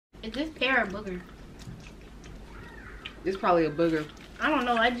Is this pear or booger? It's probably a booger. I don't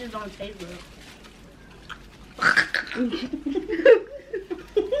know. I just don't taste good.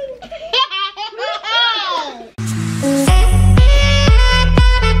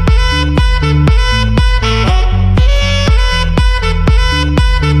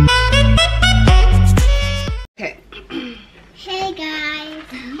 Okay. Hey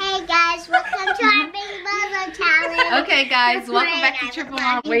guys, welcome to our Big Boozled challenge. Okay, guys, welcome back to Triple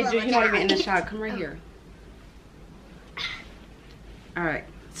Mom. Wait, Jude, you're not even in the shot. Come right here. All right.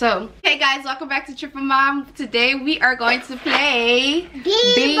 So, hey guys, welcome back to Triple Mom. Today we are going to play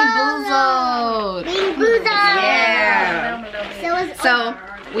Big Boozled. Big Boozled. Yeah. So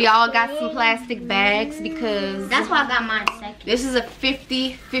we all got some plastic bags because That's why I got mine second. this is a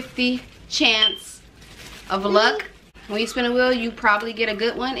 50-50 chance of luck. When you spin a wheel, you probably get a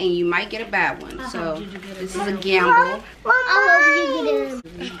good one and you might get a bad one. So this is a gamble. I hope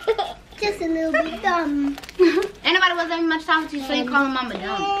you get a just a little bit dumb. Anybody was having much time with you, so you calling Mama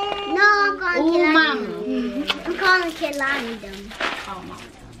dumb. No, I'm calling Ooh, Kelani. I'm calling Kelani dumb. Oh, Mama.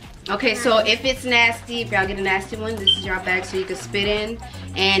 Okay, so if it's nasty, if y'all get a nasty one, this is your bag so you can spit in.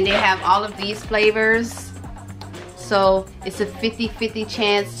 And they have all of these flavors. So it's a 50-50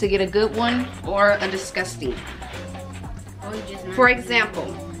 chance to get a good one or a disgusting. For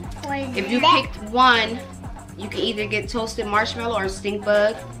example, if you picked one, you can either get toasted marshmallow or stink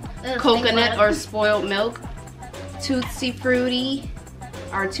bug, coconut or spoiled milk, Tootsie Fruity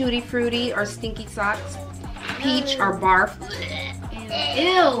or Tutti Fruity or stinky socks, peach or barf,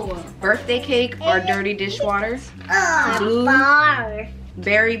 Ew. birthday cake or dirty dishwater, blue, Bar.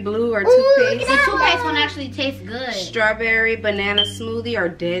 berry blue or toothpaste, The toothpaste one actually tastes good. strawberry banana smoothie or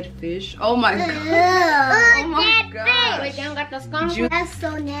dead fish. Oh my god. Oh my gosh. Wait, they don't got the skunk? That's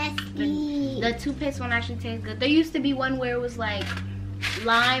so nasty. The toothpaste one actually tastes good. There used to be one where it was like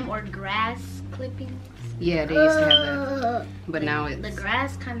lime or grass clippings. Yeah, they used to have that. But now it's... The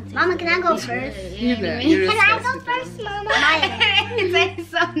grass kind of tastes Mama, can I go good. first? Yeah, You're Can I go disgusting. first, Mama? it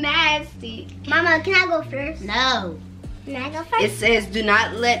tastes so nasty. Mama, can I go first? No. Can I go It first? says, do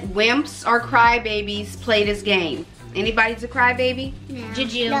not let wimps or crybabies play this game. Anybody's a crybaby? No.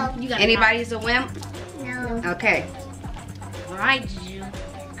 Juju, No. you got Anybody's a wimp? No. Okay. All right, Juju.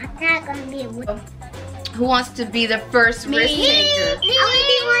 I'm not gonna be a wimp. Who wants to be the first risk taker?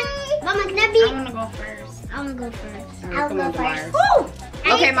 I wanna be one. Mama, can I I be? want to go first. I wanna go first. Alright, I'll come go on, first. Dwyer's.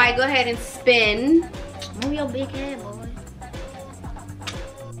 Woo! Okay, Mike, go ahead and spin. Move your big head, boy.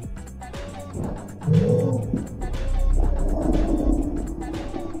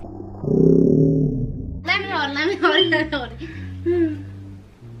 Let me hold it.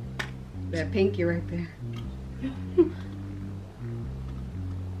 That pinky right there.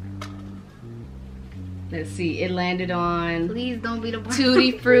 Let's see, it landed on Please don't be the one.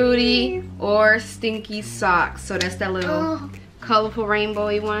 Tutti Fruity or Stinky Socks. So that's that little colorful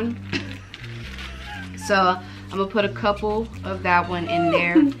rainbowy one. So I'm gonna put a couple of that one in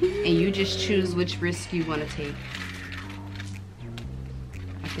there and you just choose which risk you want to take.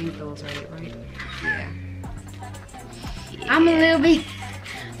 I think those are it, right? Yeah. I'm a little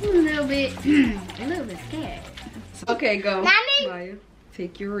bit scared. Okay, go. Mommy? Maya,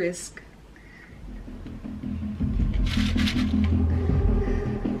 take your risk.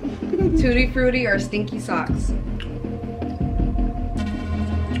 Tutti Fruity or Stinky Socks?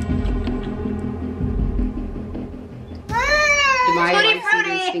 Maya likes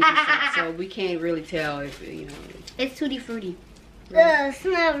eating Stinky Socks, so we can't really tell if, you know. It's Tutti Fruity.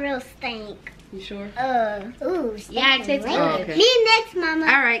 Smell real stink. You sure? Ooh, stink. Yeah, it tastes Me good. okay. Me next, Mama.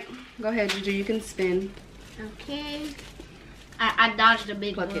 Alright, go ahead, Juju. You can spin. Okay. I dodged a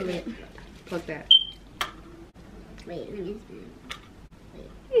big Pluck bullet. it. Pluck that. Wait, let me spin.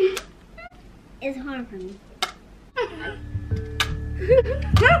 It's hard for me. I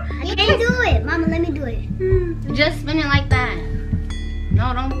can't do it. Mama, let me do it. Just spin it like that.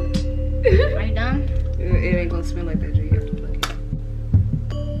 No, don't. Are you done? It ain't gonna spin like that, Juju. You have to pluck it.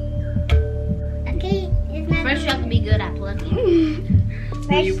 Okay, it's not First, you have to be good at plucking.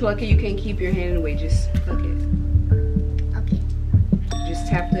 When you pluck it, you can't keep your hand away. Just pluck it. Okay, Just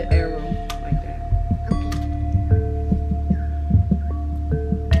tap the arrow like that. okay.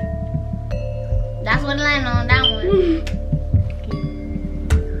 That's what landed on that one.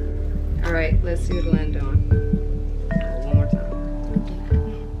 All right, let's see what it landed on. One more time.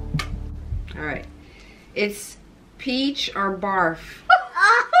 All right, it's peach or barf.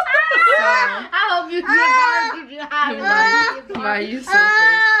 I hope you get barf. Why are you so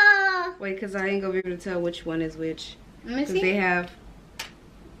fake? Wait, cause I ain't gonna be able to tell which one is which. Let me Cause see. they have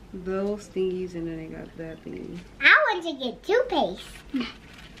those thingies and then they got that thingy. I want to get toothpaste.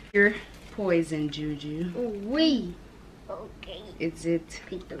 Your poison, Juju. Wee. Okay. Is it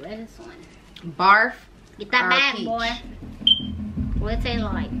Pick the reddest one. barf? Get that or bag, peach? boy. What it taste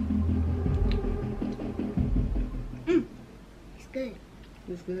like? It's good.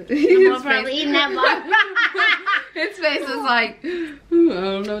 It's good. I'm probably eating that bar. His face is like, I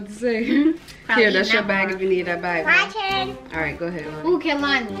don't know what to say. Here, that's your eating that bag bar. if you need that bag. My bro. turn. Alright, go ahead. Lonnie. Ooh,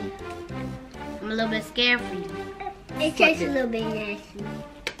 Kelani. I'm a little bit scared for you. It tastes a little bit nasty.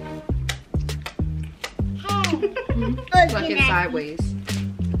 Pluck it sideways.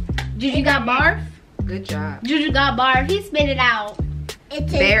 Juju got barf? Good job. Juju got barf. He spit it out. It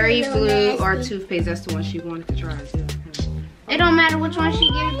tastes Berry, a little blue, or nasty. toothpaste. That's the one she wanted to try. Too. It don't matter which one she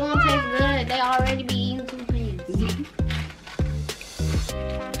get, it's gonna taste good. They already be eating toothpaste. Oh,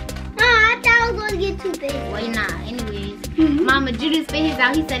 I thought I was going to get toothpaste. Well, you're not. Anyways, Mama Juju spit his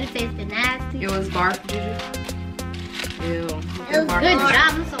out. He said it tasted nasty. It was barf, Juju. Ew. It was Barf Good taste-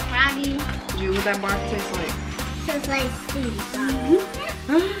 job. I'm so proud of you. Juju, what that barf taste like? Tastes like stinky socks.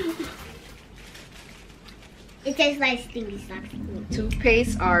 It tastes like stinky socks.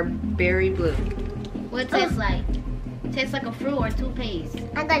 Toothpaste or berry blue? What it tastes like? Tastes like a fruit or toothpaste.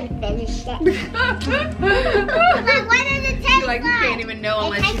 I'm going to finish it. Like, what does it taste Like you can't even know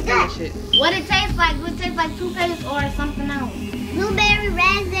unless you finish it. What it tastes like? Would it taste like toothpaste or something else? Blueberry,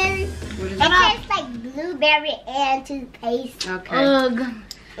 raspberry. What is It it? tastes like blueberry and toothpaste. Okay. Ugh.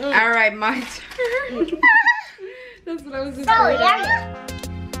 Alright, my turn. That's what I was So, afraid of.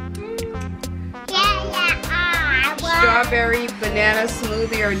 yeah. I won. Strawberry banana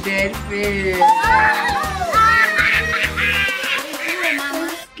smoothie or dead fish? I'm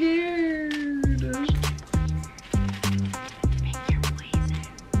scared.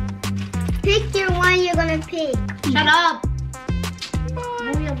 Pick your one you're gonna pick. Shut up.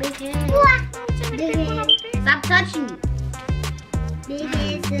 Move your big head. Big head. Stop touching me. Big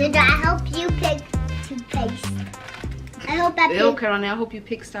head. Did I help you pick toothpaste? I hope I Ew, picked. Caroline, I hope you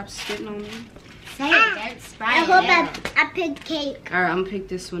stop spitting on me. Say it. That's I right. hope I picked cake. Alright, I'm gonna pick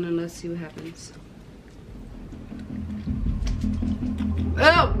this one and let's see what happens.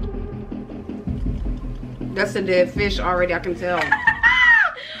 Oh! That's a dead fish already, I can tell.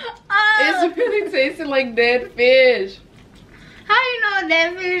 It's really tasting like dead fish. How you know what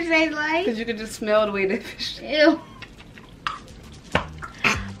that fish tastes like? Because you can just smell the way that fish. Ew.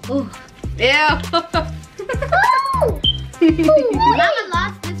 Ooh. Ew. Mama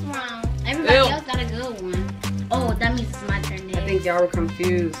lost this round. Everybody Ew. else got a good one. Oh, that means it's my turn I then. think y'all were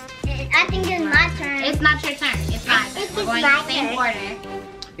confused. I think it's my turn. It's not your turn. It's mine. It's We're going my in the same turn. order.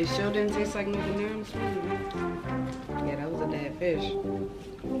 It sure didn't taste like nothing there. I'm sorry. Yeah, that was a dead fish.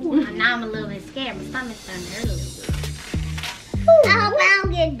 Now I'm a little bit scared. My stomach's starting to hurt a little bit. I hope I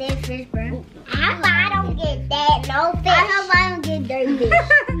don't get dead fish, bro. I hope I don't get dead no fish. I hope I don't get dirty fish.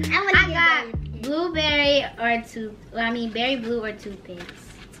 I want I to got get dirty. blueberry or berry blue or toothpaste.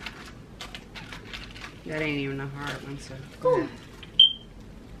 That ain't even a hard one, so. Ooh.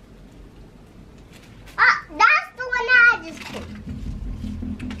 That's the one that I just picked.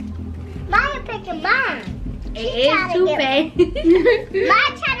 Maya picking mine. It She is trying to toothpaste.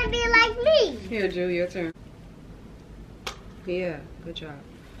 Maya trying to be like me. Here, Drew, your turn. Yeah, good job.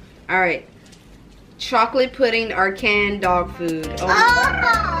 All right. Chocolate pudding or canned dog food? Oh my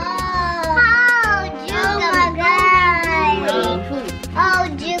God. Dog food. Oh,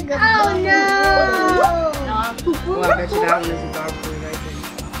 Jigga. Oh, no. Dog food. Well, I bet you that one is a dog food right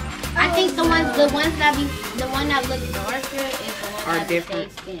I think the one that looks darker is the one Are that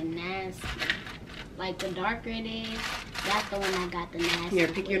different. tasting nasty. Like the darker it is, that's the one that got the nasty. there. Here,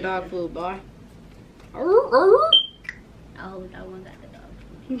 pick your flavor. dog food, boy. Oh, that one got the dog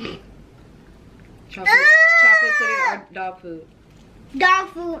food. Chocolate pudding or dog food? Dog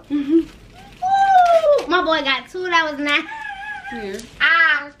food. Ooh, my boy got two that was nasty. Here.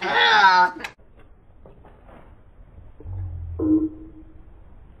 Ah.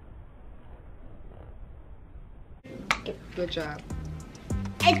 Good job.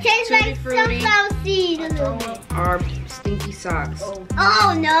 It tastes Tutti like Frutti. sunflower seeds a little bit. Or stinky socks. Oh, no.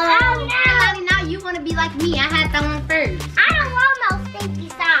 Oh, no. Now you want to be like me. I had that one first. I don't want no stinky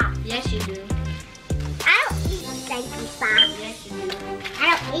socks. Yes, you do. I don't eat stinky socks. Yes, you do. I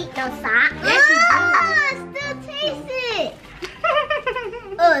don't eat no socks. Yes, you do. I still taste it.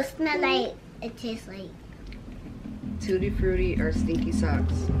 Oh, it smells like, it tastes like, Tutti Frutti or stinky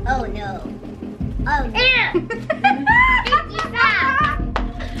socks? oh no. Oh no. Stinky socks.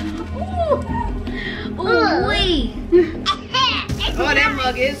 Ooh, wee. Oh, that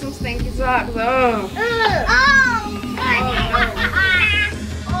mug is some stinky socks. Oh. Oh.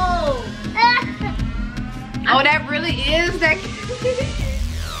 Oh, that really is that.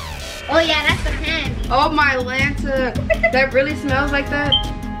 Oh yeah, that's the candy. Oh my Lanta. That really smells like that?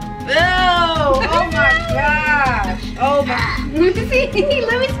 Ew! Oh my gosh! Oh my! Let me see.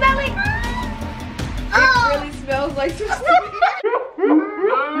 Let me smell it. It really smells like something.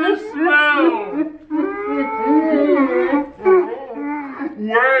 Let me smell.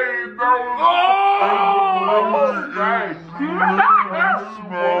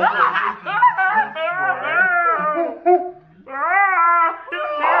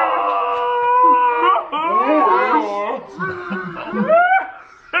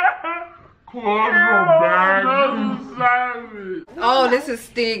 Wait, that was that Oh, this is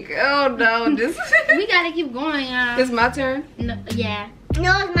stink. Oh no, this. We gotta keep going, y'all. It's my turn. No, yeah.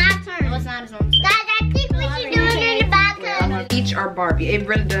 No, it's my turn. No, it's not his own. Guys, I think we should do it in the bathtub. Peach or Barbie. It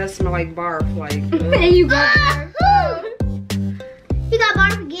really does smell like barf. Like. There you go. You got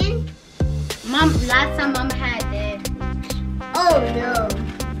barf again? Mom, last time Mama had that. Oh no.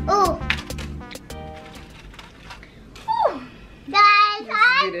 Oh. Guys,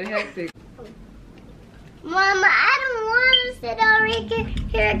 Get it hectic. Mama, I don't want to sit over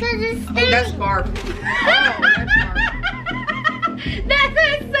here because it's stinks. Oh, that's barf. Oh, that's barf. That's a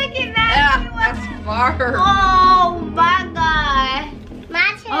second Yeah, nasty one. that's barf. Oh my god. My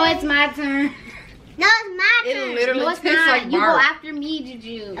turn. Oh, it's my turn. No, it's my It turn. literally No, it's tastes not. like You go barf. after me,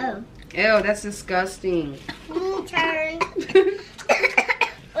 Juju. Oh. Ew, that's disgusting. Me turn.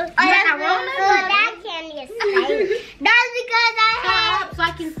 That candy is stink. That's because I had so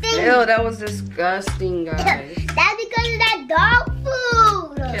I can see. Ew, that was disgusting, guys. That's because of that dog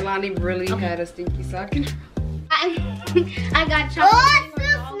food. Kehlani really had a stinky sock. I got chocolate. Oh, I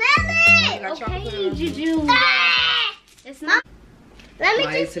still smell it. Got chocolate Okay, on. Juju. Ah! It's not. Let me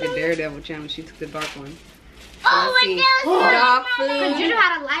Lied just to the Daredevil channel. She took the dark one. Oh, Let's it see. feels Dog Cause Juju food.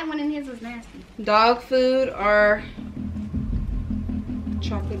 had a light one and his was nasty. Dog food or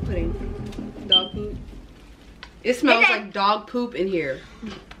chocolate pudding. Dog food. It smells like dog poop in here.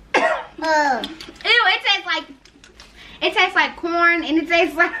 Ew, it tastes like corn and it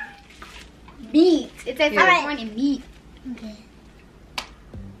tastes like meat. It tastes Yeah. like corn and meat. Okay.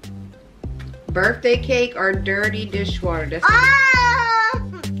 Birthday cake or dirty dishwater. That's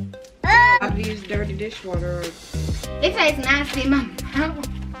I've used dirty dishwater. It tastes nasty in my mouth.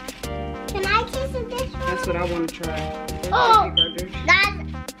 Can I kiss a dishwater? That's what I want to try. Oh. Birthday cake or dish-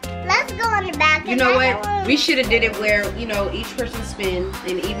 Guys, let's go in the back. You know what? We should have did it where, you know, each person spin,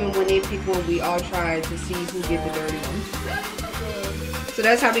 and even when they pick one, we all try to see who get the dirty one. So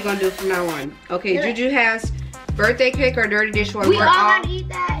that's how we're gonna do it from now on. Okay, Juju has birthday cake or dirty dishwater. We We're all gonna eat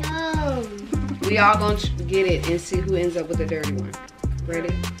that. we all gonna get it and see who ends up with the dirty one.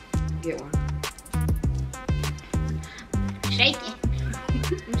 Ready? Get one. Shake it.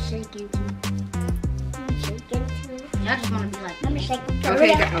 I'm shaking too. I'm shaking too. Y'all just wanna be like, I'm shaking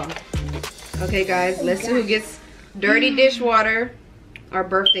too. Okay, guys, let's see who gets dirty dishwater or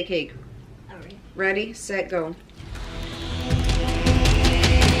birthday cake. Alright. Ready, set, go.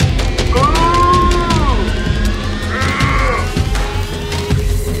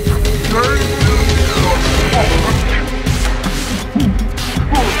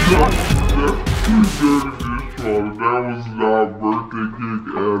 That was not birthday cake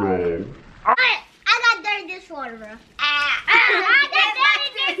at all. I got dirty dishwater, bro. I got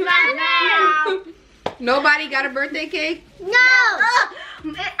dirty dishwater. Nobody got a birthday cake? No.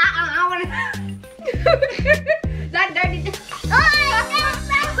 I wanna. That dirty.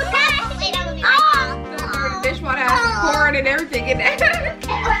 Dirty dishwater has corn and everything in it.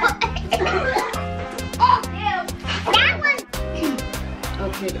 That was.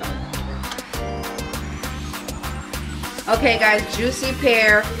 Okay, okay, guys, juicy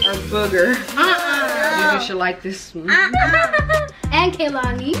pear or booger. You should like this one. And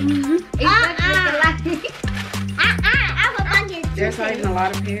Kehlani. Exactly. I hope I get There's not even a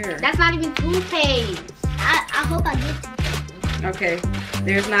lot of pear. That's not even toothpaste. I hope I get Okay,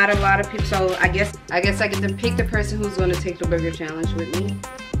 there's not a lot of people, so I guess I get to pick the person who's going to take the burger challenge with me,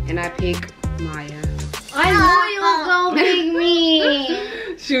 and I pick Maya. I knew you was gonna pick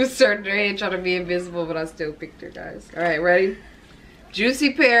me. She was turning her head trying to be invisible, but I still picked her, guys. All right, ready?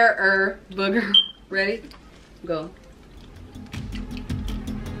 Juicy pear or booger. Ready? Go.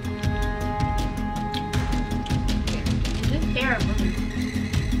 It's terrible.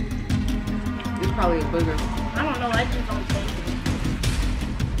 It's probably a booger. I don't know. I just don't taste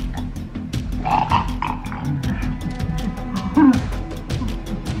it.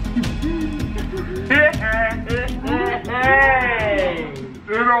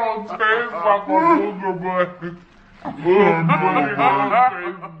 It don't taste like a booger, but it does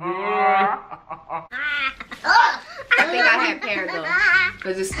taste good. think I had pear though,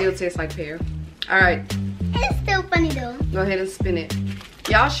 because it still tastes like pear. All right. It's still funny though. Go ahead and spin it.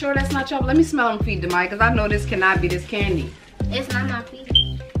 Y'all sure that's not y'all? Let me smell them feet, Demai, because I know this cannot be this candy. It's not my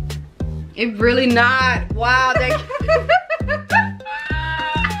feet. It really not. Wow, that.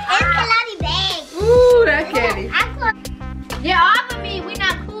 It's Kalani bag. Ooh, that candy. Yeah, off of me. We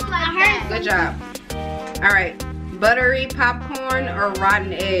not cool like that. Good job. All right. Buttery popcorn or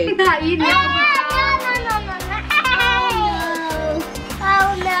rotten egg? Not eating it.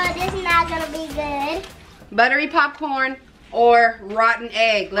 Oh no, this is not gonna be good. Buttery popcorn or rotten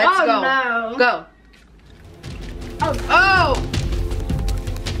egg? Let's go. No. Go. Oh. Oh,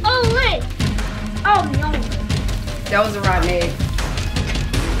 Oh wait. Oh no. that was a rotten egg.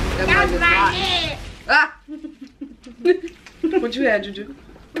 That That's was right. Ah. What you had, Juju?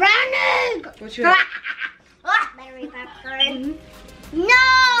 Running. What you had? Buttery popcorn. No.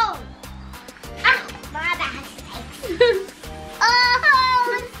 Ah, my bad.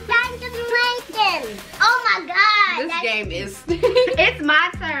 Oh, it's time to bacon. Oh my god. This game is. It's my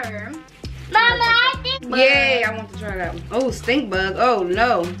turn. Mama, I think Yay! I want to try that one. Oh, stink bug. Oh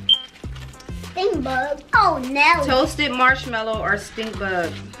no. stink bug. Oh no. Toasted marshmallow or stink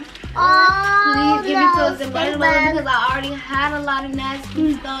bug? Oh, Please give me no, toasted stink marshmallow bug. because I already had a lot of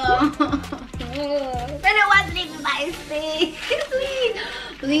nasty stuff. And it wasn't even my stink.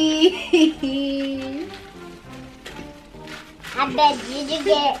 Please. Please. I bet you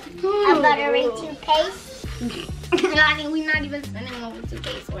get a buttery toothpaste. We're not even spending over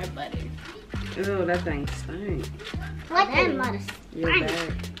toothpaste or butter. Ew, that thing stinks. What that mother? Your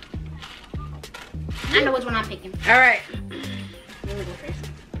bag. I know which one I'm picking. All right. Let me go first.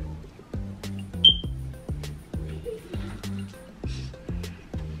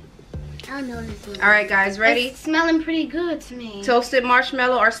 I don't know this one. All right, guys, ready? It's smelling pretty good to me. Toasted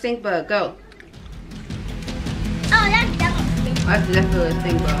marshmallow or stink bug? Go. Oh, that's definitely. That's definitely a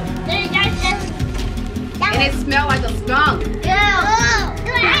stink bug. And it smells like a skunk,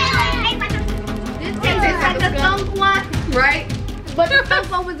 This tastes like a skunk one, right? but the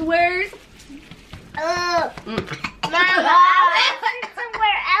skunk one was worse. Mm. Mama,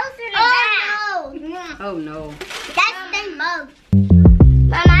 somewhere else in the bag. Oh no. That's stink bug.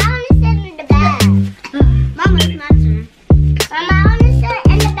 Mama, I want to sit in the bag. Mama, it's my turn. Mama, I want to sit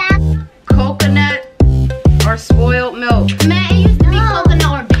in the bag. Coconut or spoiled milk? Man, it used to be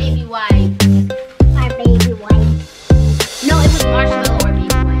coconut or baby wipes. My baby wipes. No, it was marshmallow or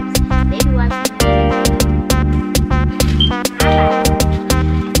baby wipes. Baby wipes.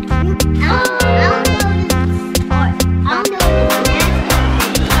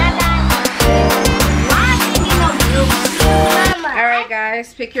 All right,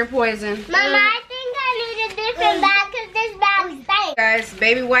 guys, pick your poison. Mama, I think I need a different bag because this bag stinks. Guys,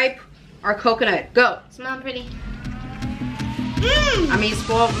 baby wipe or coconut? Go. Smell pretty. I mean,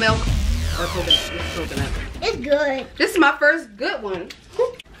 spoiled milk or coconut. It's coconut. It's good. This is my first good one.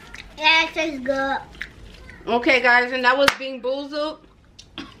 Yeah, it tastes good. Okay, guys, and that was being boozled.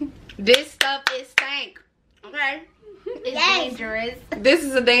 This stuff is stank. Okay. It's Yes. dangerous. This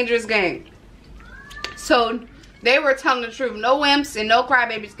is a dangerous game. So they were telling the truth. No wimps and no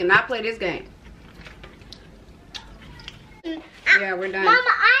crybabies cannot play this game. Yeah, we're done. Mama,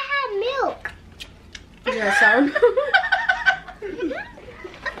 I have milk. You got sour milk?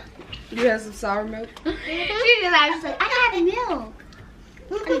 You have some sour milk? She just like, I have milk.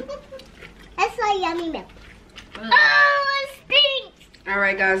 That's like yummy milk. Oh, it stinks. All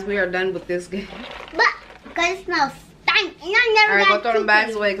right, guys, we are done with this game. But, because it smells stank. And I never All right, go got throw them bags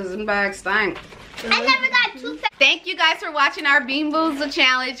toothpaste. away because them bags stink. I never got toothpaste. Thank you guys for watching our Bean Boozled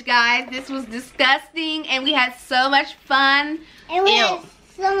challenge, guys. This was disgusting, and we had so much fun. And we had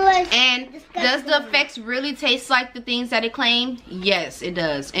so much And disgusting. does the effects really taste like the things that it claimed? Yes, it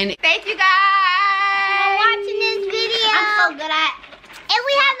does. And thank you for guys. watching this video. I'm so good at. And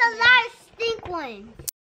we have a lot of stink ones.